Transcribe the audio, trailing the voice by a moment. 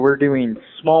We're doing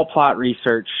small plot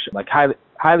research, like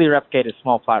highly replicated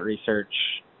small plot research,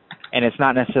 and it's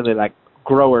not necessarily like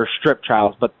grower strip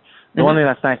trials, but the one thing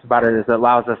that's nice about it is it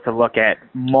allows us to look at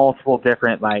multiple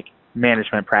different like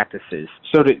management practices.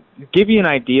 So to give you an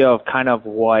idea of kind of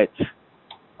what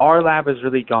our lab has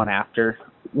really gone after,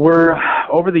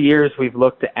 over the years we've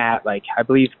looked at, like, I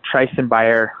believe Tristan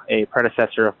Bayer, a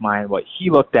predecessor of mine, what he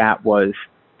looked at was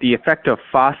the effect of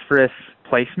phosphorus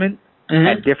placement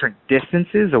at different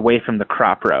distances away from the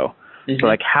crop row. So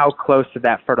like how close did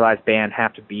that fertilized band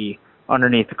have to be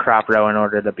underneath the crop row in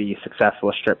order to be successful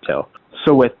with strip till.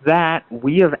 So with that,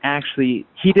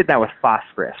 he did that with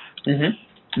phosphorus.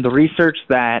 The research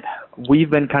that we've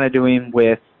been kind of doing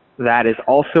with that is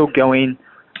also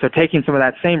taking some of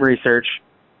that same research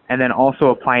and then also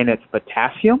applying it to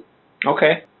potassium.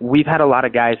 Okay. We've had a lot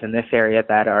of guys in this area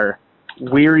that are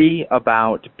weary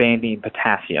about banding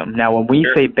potassium. Now, when we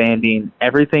say banding,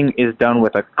 everything is done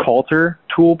with a Coulter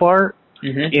toolbar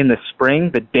in the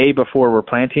spring, the day before we're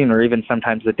planting, or even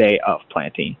sometimes the day of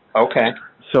planting. Okay.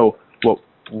 So what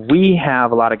we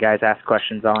have a lot of guys ask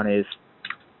questions on is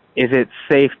it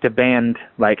safe to band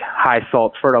like high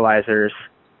salt fertilizers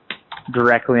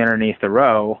directly underneath the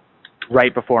row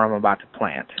right before I'm about to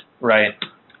plant? Right.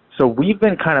 So we've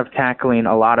been kind of tackling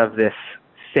a lot of this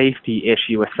safety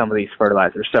issue with some of these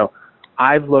fertilizers. So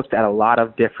I've looked at a lot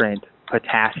of different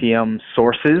potassium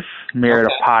sources, Myriad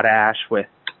of Potash with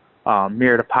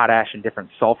Myriad of Potash and different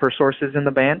sulfur sources in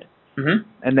the band.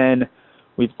 And then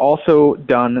we've also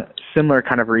done similar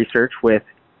kind of research with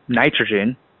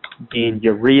nitrogen being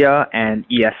urea and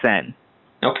ESN.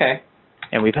 Okay.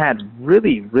 And we've had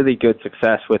really, really good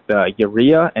success with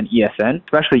urea and ESN,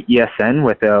 especially ESN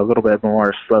with a little bit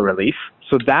more slow release.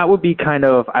 So that would be kind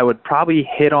of, I would probably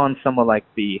hit on some of like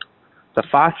the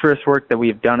phosphorus work that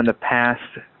we've done in the past,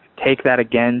 take that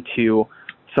again to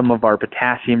some of our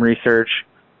potassium research,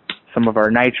 some of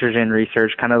our nitrogen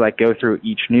research, kind of like go through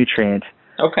each nutrient.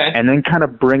 Okay. And then kind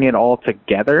of bring it all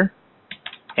together.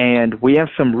 And we have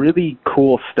some really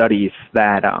cool studies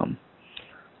that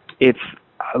it's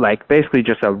like basically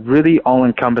just a really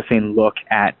all-encompassing look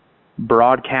at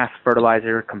broadcast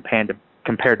fertilizer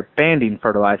compared to banding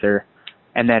fertilizer,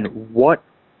 and then what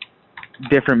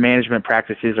different management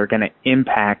practices are going to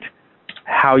impact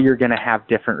how you're going to have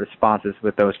different responses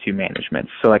with those two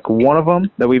managements. So like one of them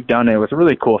that we've done, it was a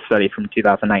really cool study from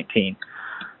 2019,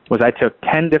 was I took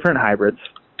 10 different hybrids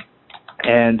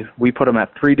and we put them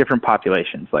at 3 different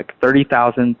populations, like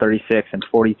 30,000, 36, and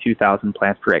 42,000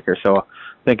 plants per acre. So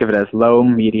think of it as low,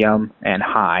 medium, and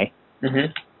high.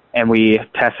 And we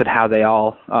tested how they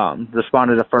all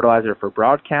responded to fertilizer for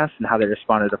broadcast and how they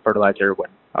responded to fertilizer when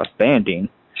I was banding.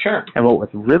 Sure. And what was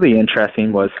really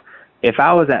interesting was if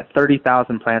I was at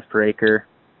 30,000 plants per acre,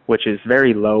 which is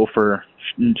very low for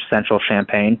central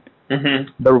Champaign,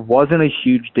 there wasn't a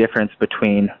huge difference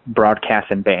between broadcast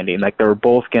and banding. Like they were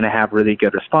both going to have really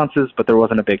good responses, but there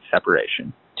wasn't a big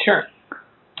separation. Sure.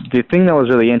 The thing that was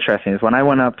really interesting is when I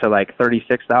went up to like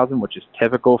 36,000, which is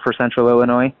typical for central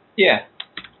Illinois,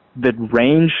 the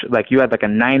range, like you had like a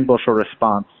 9 bushel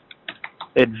response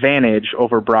advantage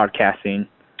over broadcasting.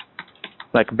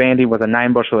 Like banding was a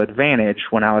 9 bushel advantage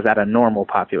when I was at a normal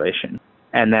population.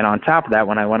 And then on top of that,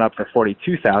 when I went up to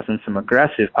 42,000, some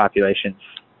aggressive populations,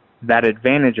 that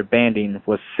advantage of banding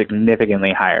was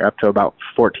significantly higher, up to about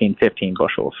 14, 15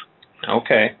 bushels.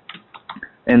 Okay.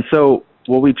 And so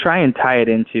what we try and tie it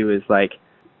into is like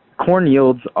corn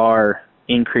yields are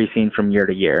increasing from year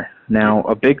to year. Now,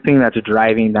 a big thing that's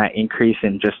driving that increase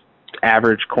in just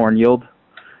average corn yield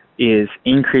is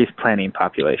increased planting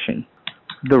population.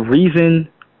 The reason,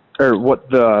 or what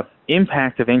the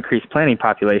impact of increased planting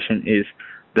population is,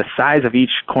 the size of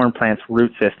each corn plant's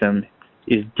root system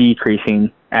is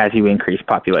decreasing as you increase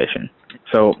population.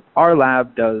 So our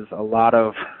lab does a lot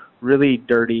of really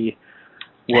dirty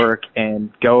work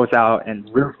and goes out and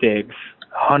root digs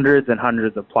hundreds and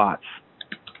hundreds of plots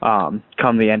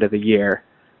come the end of the year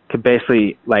to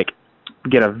basically like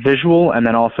get a visual and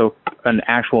then also an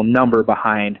actual number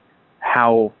behind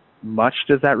how much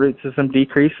does that root system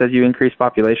decrease as you increase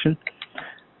population.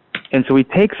 And so we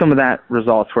take some of that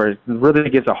results where it really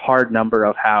gives a hard number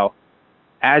of how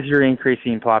as you're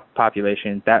increasing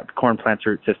population, that corn plant's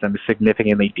root system is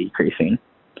significantly decreasing.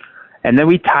 And then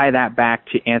we tie that back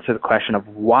to answer the question of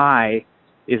why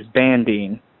is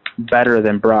banding better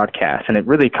than broadcast? And it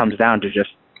really comes down to just,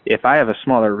 if I have a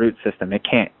smaller root system, it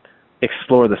can't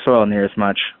explore the soil near as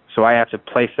much, so I have to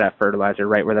place that fertilizer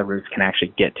right where the roots can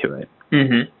actually get to it.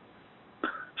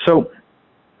 So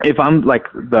if I'm like,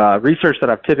 the research that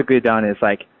I've typically done is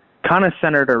like kind of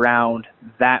centered around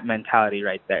that mentality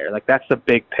right there. Like that's the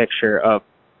big picture of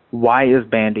why is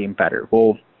banding better?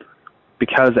 Well,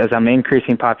 because as I'm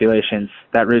increasing populations,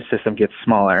 that root system gets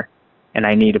smaller, and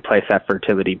I need to place that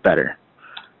fertility better.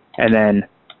 And then,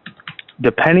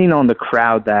 depending on the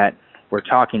crowd that we're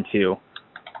talking to,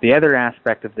 the other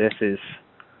aspect of this is,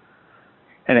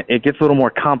 and it gets a little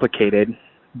more complicated,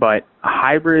 but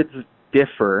hybrids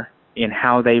differ in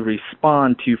how they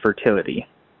respond to fertility.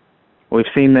 We've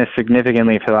seen this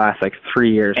significantly for the last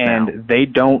 3 years now. And they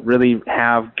don't really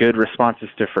have good responses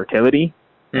to fertility.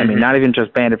 I mean, not even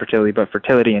just banded fertility, but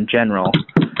fertility in general,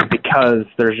 because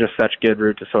there's just such good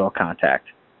root-to-soil contact.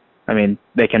 I mean,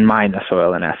 they can mine the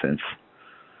soil in essence.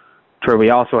 Where we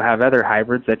also have other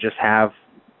hybrids that just have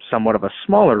somewhat of a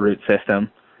smaller root system,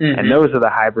 and those are the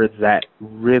hybrids that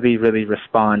really, really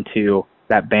respond to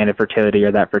that banded fertility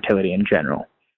or that fertility in general.